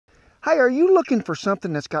Hey, are you looking for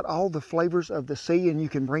something that's got all the flavors of the sea and you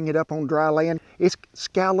can bring it up on dry land? It's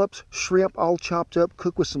scallops, shrimp, all chopped up,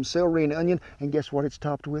 cooked with some celery and onion, and guess what it's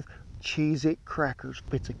topped with? Cheez-It crackers.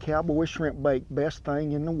 It's a Cowboy shrimp bake, best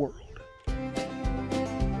thing in the world.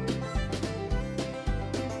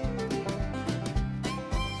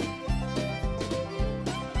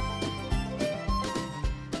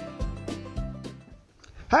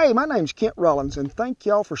 Hey, my name's Kent Rollins, and thank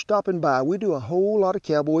y'all for stopping by. We do a whole lot of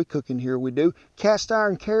Cowboy cooking here. We do cast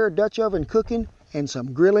iron care, Dutch oven cooking, and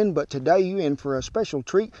some grilling, but today you in for a special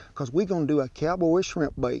treat because we're going to do a Cowboy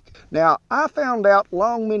shrimp bake. Now, I found out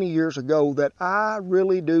many years ago that I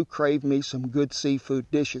really do crave me some good seafood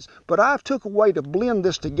dishes, but I've took a way to blend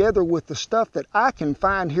this together with the stuff that I can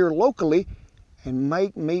find here locally and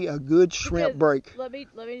make me a good shrimp bake. Let me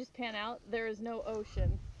just pan out. There is no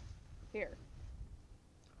ocean here.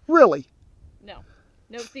 Really? No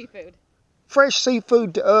seafood. Fresh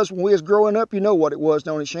seafood to us when we was growing up, you know what it was,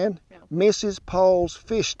 don't it, Shan? Yeah. Mrs. Paul's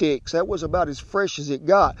fish sticks. That was about as fresh as it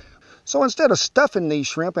got. So instead of stuffing these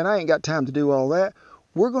shrimp, and I ain't got time to do all that,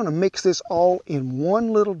 we're going to mix this all in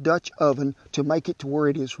one little Dutch oven to make it to where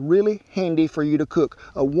it is really handy for you to cook.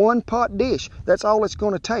 A one-pot dish, that's all it's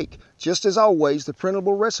going to take. Just as always, the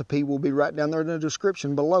printable recipe will be right down there in the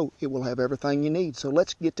description below. It will have everything you need. So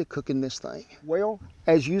let's get to cooking this thing. Well,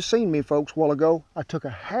 as you seen me folks a while ago, I took a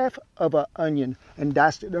half of an onion and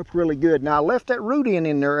diced it up really good. Now I left that root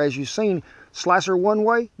in there as you seen. Slice her one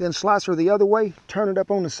way, then slice her the other way, turn it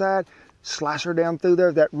up on the side, slice her down through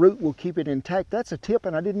there. That root will keep it intact. That's a tip,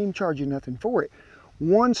 and I didn't even charge you nothing for it.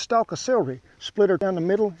 One stalk of celery, split her down the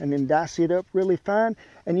middle, and then dice it up really fine.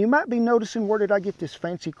 And you might be noticing, where did I get this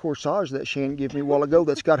fancy corsage that Shan gave me a while ago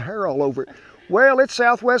that's got hair all over it? Well, it's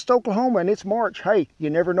Southwest Oklahoma and it's March. Hey, you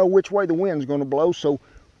never know which way the wind's going to blow, so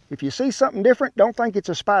if you see something different, don't think it's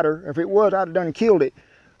a spider. If it was, I'd have done killed it.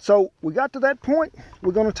 So we got to that point.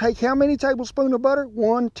 We're going to take how many tablespoons of butter?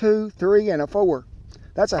 1, 2, 3, and a 4.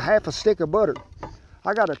 That's a half a stick of butter.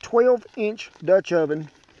 I got a 12-inch Dutch oven.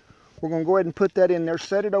 We're going to go ahead and put that in there,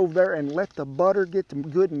 set it over there, and let the butter get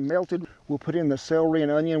good and melted. We'll put in the celery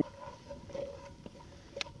and onion.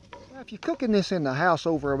 Now, if you're cooking this in the house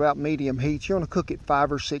over about medium heat, you want to cook it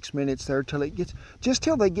 5 or 6 minutes there till it gets, just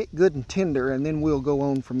till they get good and tender, and then we'll go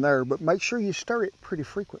on from there. But make sure you stir it pretty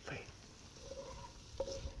frequently.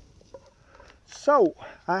 So,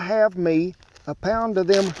 I have me a pound of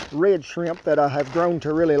them red shrimp that I have grown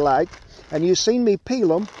to really like, and you've seen me peel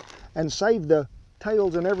them and save the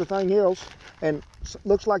tails and everything else, and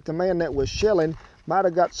looks like the man that was shelling might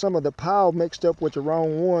have got some of the pile mixed up with the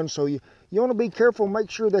wrong one, so you want to be careful.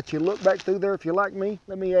 Make sure that you look back through there if you like me.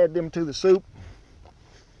 Let me add them to the soup.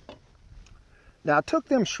 Now I took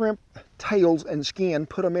them shrimp tails and skin,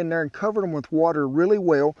 put them in there and covered them with water really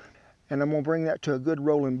well, and I'm going to bring that to a good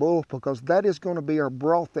rolling boil because that is going to be our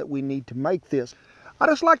broth that we need to make this. I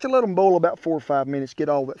just like to let them boil about 4 or 5 minutes, get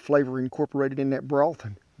all that flavor incorporated in that broth,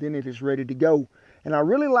 and then it is ready to go. And I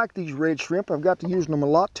really like these red shrimp. I've got to use them a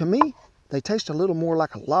lot. To me, they taste a little more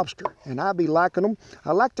like a lobster, and I be liking them.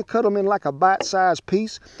 I like to cut them in like a bite-sized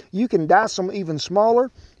piece. You can dice them even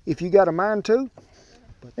smaller if you got a mind to.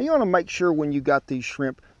 But you want to make sure when you got these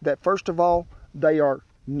shrimp that, first of all, they are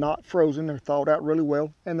not frozen. They're thawed out really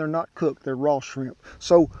well, and they're not cooked. They're raw shrimp.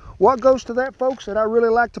 So what goes to that, folks, that I really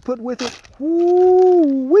like to put with it?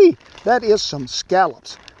 Woo-wee! That is some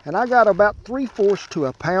scallops. And I got about 3/4 to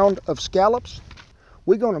a pound of scallops.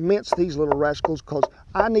 We're going to mince these little rascals because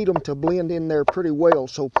I need them to blend in there pretty well.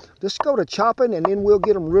 So let's go to chopping, and then we'll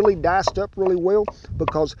get them really diced up really well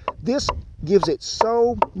because this gives it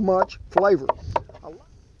so much flavor.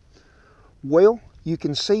 Well, you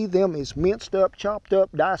can see them is minced up, chopped up,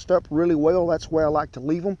 diced up really well. That's where I like to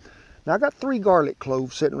leave them. Now I got 3 garlic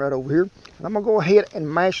cloves sitting right over here. And I'm going to go ahead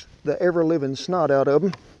and mash the ever-living snot out of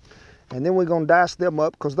them. And then we're going to dice them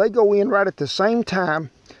up because they go in right at the same time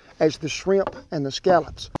as the shrimp and the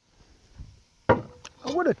scallops. I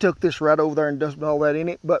would have took this right over there and dusted all that in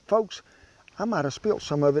it, but folks, I might have spilt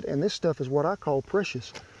some of it, and this stuff is what I call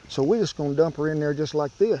precious. So we're just going to dump her in there just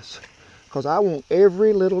like this because I want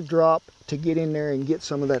every little drop to get in there and get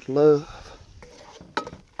some of that love.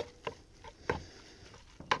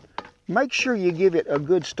 Make sure you give it a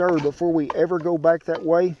good stir before we ever go back that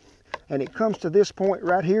way. And it comes to this point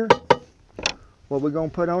right here. What we're going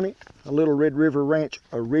to put on it? A little Red River Ranch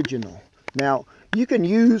Original. Now, you can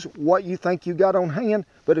use what you think you got on hand,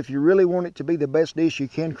 but if you really want it to be the best dish you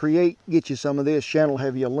can create, get you some of this. Shan will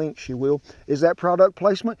have you a link, she will. Is that product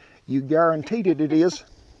placement? You guaranteed it is.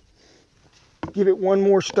 Give it one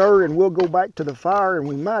more stir and we'll go back to the fire, and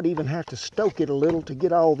we might even have to stoke it a little to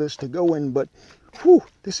get all this to go in, but whew,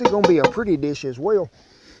 this is going to be a pretty dish as well.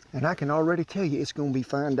 And I can already tell you it's going to be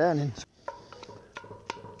fine dining.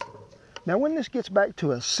 Now when this gets back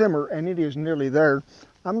to a simmer, and it is nearly there,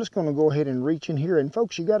 I'm just going to go ahead and reach in here. And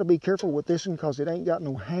folks, you got to be careful with this one because it ain't got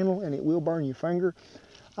no handle and it will burn your finger.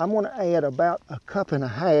 I'm going to add about 1.5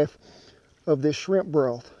 cups of this shrimp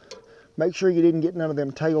broth. Make sure you didn't get none of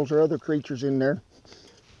them tails or other creatures in there.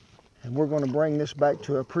 And we're going to bring this back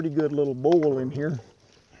to a pretty good little boil in here.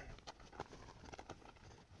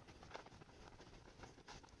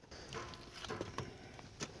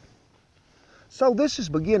 So this is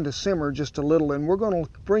beginning to simmer just a little, and we're going to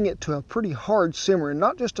bring it to a pretty hard simmer, and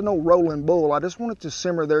not just an old rolling boil. I just want it to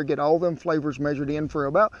simmer there, get all them flavors measured in for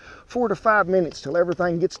about 4 to 5 minutes till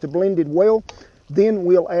everything gets to blended well. Then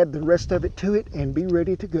we'll add the rest of it to it and be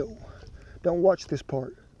ready to go. Don't watch this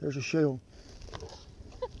part. There's a shell.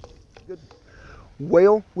 Good.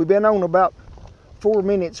 Well, we've been on about 4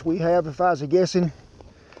 minutes we have, if I was guessing.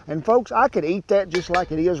 And folks, I could eat that just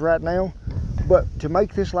like it is right now, but to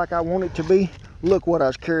make this like I want it to be, look what I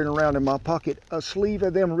was carrying around in my pocket. A sleeve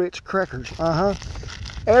of them Ritz crackers.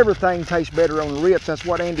 Everything tastes better on the Ritz. That's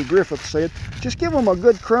what Andy Griffith said. Just give them a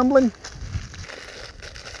good crumbling.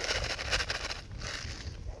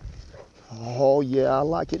 Oh yeah, I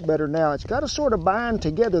like it better now. It's got to sort of bind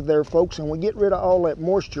together there, folks, and we get rid of all that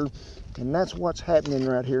moisture, and that's what's happening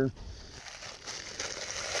right here.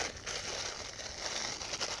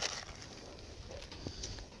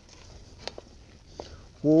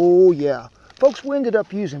 Oh yeah. Folks, we ended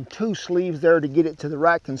up using 2 sleeves there to get it to the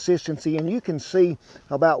right consistency, and you can see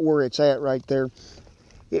about where it's at right there.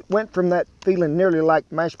 It went from that feeling nearly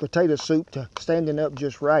like mashed potato soup to standing up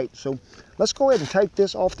just right. So let's go ahead and take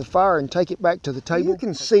this off the fire and take it back to the table. You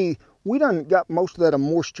can see we done got most of that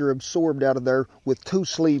moisture absorbed out of there with 2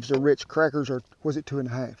 sleeves of Ritz crackers, or was it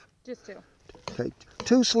 2.5? Just 2. Okay,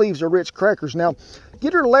 2 sleeves of Ritz crackers. Now,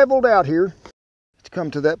 get her leveled out here. It's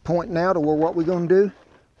come to that point now to where what we're going to do,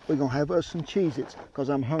 we're going to have us some Cheez-Its because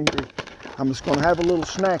I'm hungry. I'm just going to have a little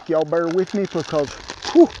snack. Y'all bear with me because,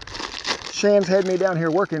 whew, Shan's had me down here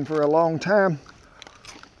working for a long time.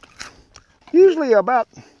 Usually about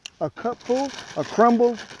a cupful of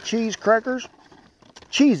crumbled cheese crackers,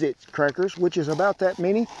 Cheez-Its crackers, which is about that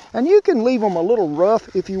many. And you can leave them a little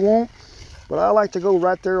rough if you want, but I like to go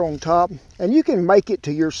right there on top. And you can make it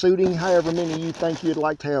to your suiting, however many you think you'd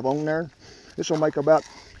like to have on there. This will make about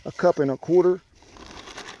 1.25 cups.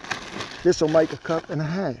 This will make 1.5 cups.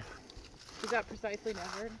 Is that precisely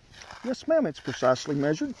measured? Yes, ma'am, it's precisely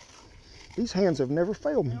measured. These hands have never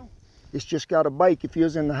failed me. No. It's just got to bake. If you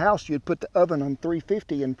was in the house, you'd put the oven on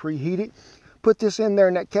 350 and preheat it. Put this in there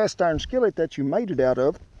in that cast iron skillet that you made it out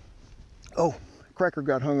of. Oh, cracker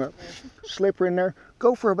got hung up. Slip her in there.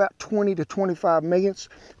 Go for about 20 to 25 minutes.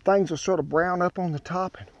 Things will sort of brown up on the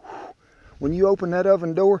top. And when you open that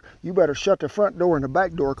oven door, you better shut the front door and the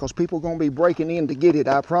back door because people are going to be breaking in to get it,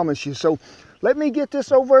 I promise you. So let me get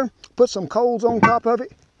this over, put some coals on top of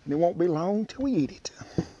it, and it won't be long till we eat it.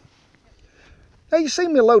 Now you see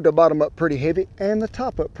me load the bottom up pretty heavy and the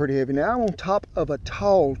top up pretty heavy. Now I'm on top of a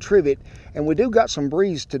tall trivet, and we do got some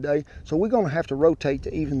breeze today, so we're going to have to rotate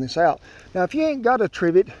to even this out. Now if you ain't got a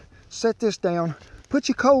trivet, set this down, put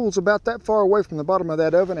your coals about that far away from the bottom of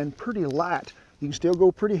that oven and pretty light. You can still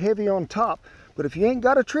go pretty heavy on top, but if you ain't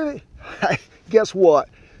got a trivet, guess what?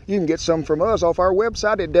 You can get some from us off our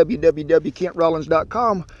website at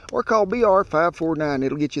www.kentrollins.com or call BR 549.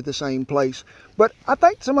 It'll get you the same place. But I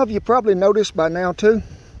think some of you probably noticed by now too,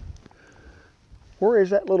 where is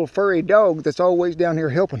that little furry dog that's always down here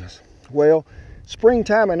helping us? Well,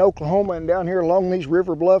 springtime in Oklahoma and down here along these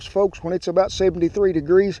river bluffs, folks, when it's about 73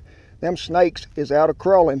 degrees, them snakes is out of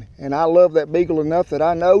crawling, and I love that beagle enough that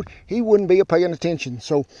I know he wouldn't be paying attention.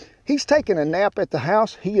 So he's taking a nap at the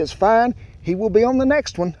house. He is fine. He will be on the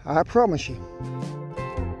next one, I promise you.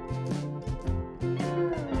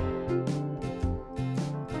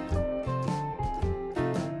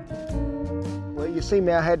 Well, you see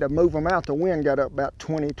me, I had to move them out. The wind got up about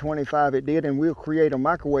 20, 25 it did, and we'll create a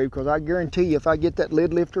microwave because I guarantee you if I get that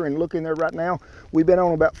lid lifter and look in there right now, we've been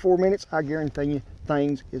on about 4 minutes, I guarantee you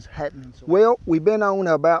things is happening. Well, we've been on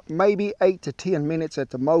about maybe 8 to 10 minutes at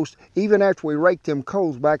the most, even after we rake them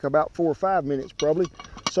coals back about 4 or 5 minutes probably.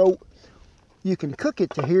 So you can cook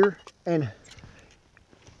it to here, and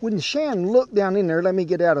when Shan looked down in there, let me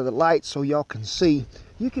get out of the light so y'all can see.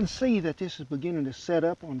 You can see that this is beginning to set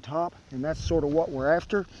up on top, and that's sort of what we're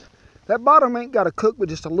after. That bottom ain't got to cook but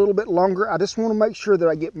just a little bit longer. I just want to make sure that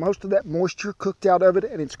I get most of that moisture cooked out of it,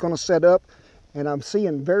 and it's going to set up. And I'm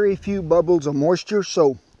seeing very few bubbles of moisture,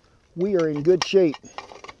 so we are in good shape.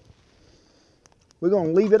 We're going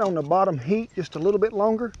to leave it on the bottom heat just a little bit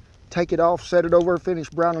longer, take it off, set it over, finish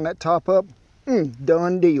browning that top up,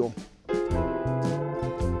 Done deal.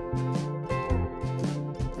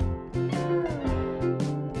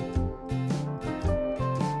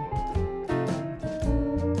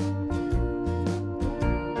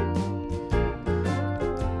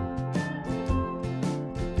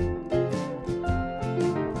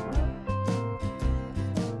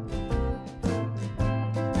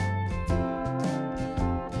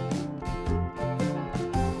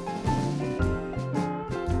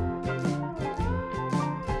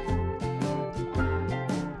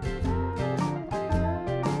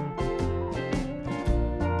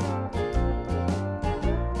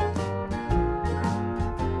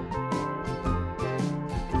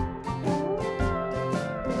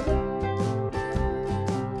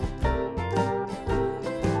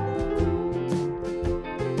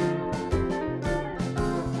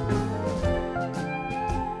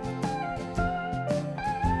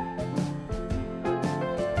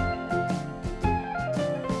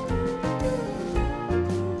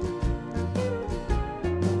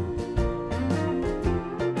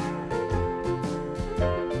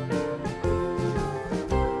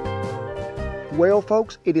 Well,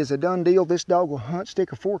 folks, it is a done deal. This dog will hunt,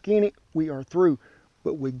 stick a fork in it. We are through.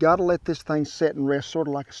 But we got to let this thing set and rest, sort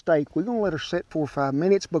of like a steak. We're going to let her sit 4 or 5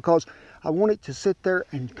 minutes because I want it to sit there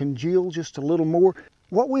and congeal just a little more.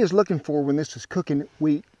 What we was looking for when this is cooking,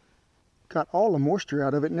 we got all the moisture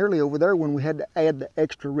out of it nearly over there when we had to add the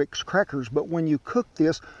extra Rick's crackers. But when you cook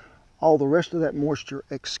this, all the rest of that moisture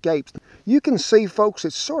escapes. You can see, folks,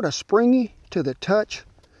 it's sort of springy to the touch.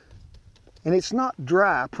 And it's not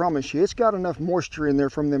dry, I promise you. It's got enough moisture in there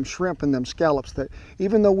from them shrimp and them scallops that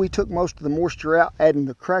even though we took most of the moisture out, adding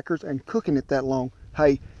the crackers and cooking it that long,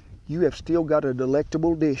 hey, you have still got a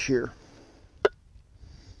delectable dish here.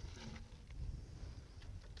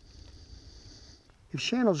 If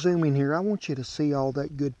Shan will zoom in here, I want you to see all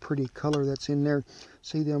that good pretty color that's in there.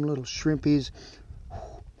 See them little shrimpies.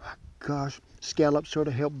 Oh my gosh, scallops sort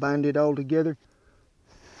of help bind it all together.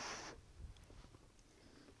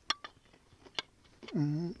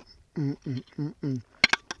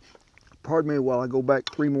 Pardon me while I go back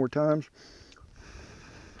 3 more times.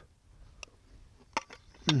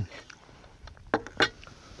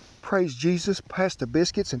 Praise Jesus, pass the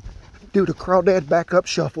biscuits and do the crawdad back up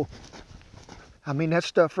shuffle. I mean, that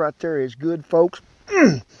stuff right there is good, folks.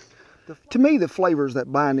 To me, the flavors that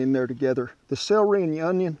bind in there together, the celery and the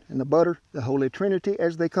onion and the butter, the Holy Trinity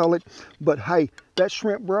as they call it. But hey, that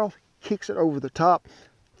shrimp broth kicks it over the top.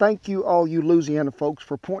 Thank you, all you Louisiana folks,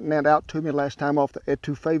 for pointing that out to me last time off the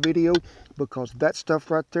etouffee video, because that stuff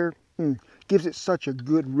right there gives it such a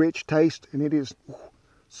good, rich taste, and it is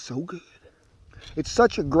so good. It's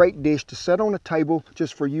such a great dish to set on a table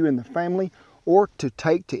just for you and the family, or to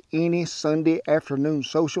take to any Sunday afternoon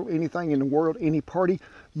social, anything in the world, any party.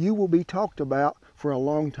 You will be talked about for a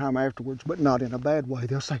long time afterwards, but not in a bad way.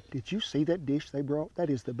 They'll say, did you see that dish they brought? That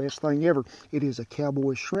is the best thing ever. It is a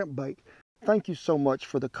Cowboy shrimp bake. Thank you so much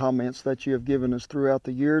for the comments that you have given us throughout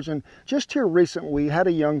the years. And just here recently, we had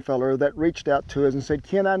a young fella that reached out to us and said,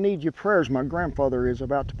 Ken, I need your prayers. My grandfather is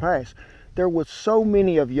about to pass. There was so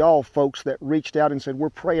many of y'all folks that reached out and said, we're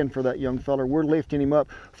praying for that young fella. We're lifting him up.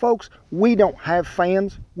 Folks, we don't have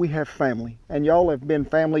fans. We have family. And y'all have been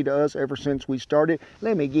family to us ever since we started.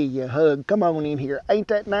 Let me give you a hug. Come on in here. Ain't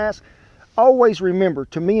that nice? Always remember,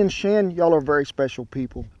 to me and Shan, y'all are very special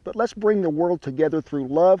people. But let's bring the world together through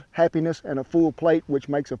love, happiness, and a full plate, which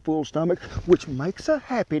makes a full stomach, which makes a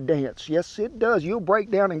happy dance. Yes, it does. You'll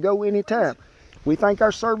break down and go anytime. We thank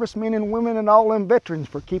our servicemen and women and all them veterans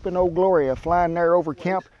for keeping Old Gloria flying there over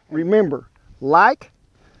camp. Remember, like,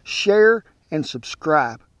 share, and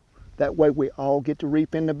subscribe. That way we all get to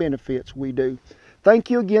reap in the benefits we do.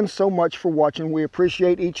 Thank you again so much for watching. We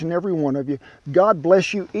appreciate each and every one of you. God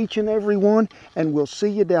bless you, each and every one, and we'll see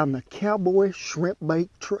you down the Cowboy Shrimp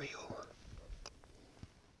Bake Trail.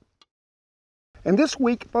 And this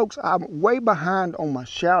week, folks, I'm way behind on my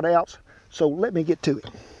shout-outs, so let me get to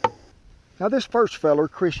it. Now, this first feller,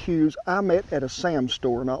 Chris Hughes, I met at a Sam's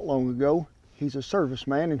store not long ago. He's a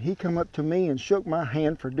serviceman, and he come up to me and shook my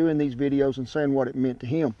hand for doing these videos and saying what it meant to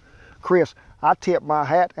him. Chris, I tip my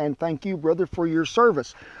hat and thank you, brother, for your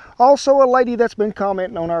service. Also, a lady that's been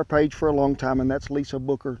commenting on our page for a long time, and that's Lisa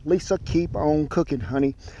Booker. Lisa, keep on cooking,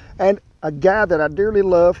 honey. And a guy that I dearly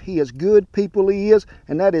love, he is good people, he is,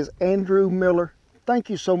 and that is Andrew Miller.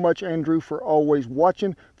 Thank you so much, Andrew, for always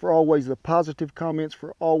watching, for always the positive comments,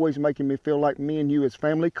 for always making me feel like me and you as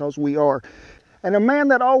family, because we are. And a man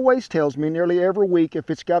that always tells me nearly every week if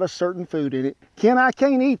it's got a certain food in it, Ken, I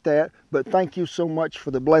can't eat that, but thank you so much for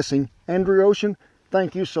the blessing. Andrew Ocean,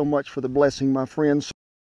 thank you so much for the blessing, my friends.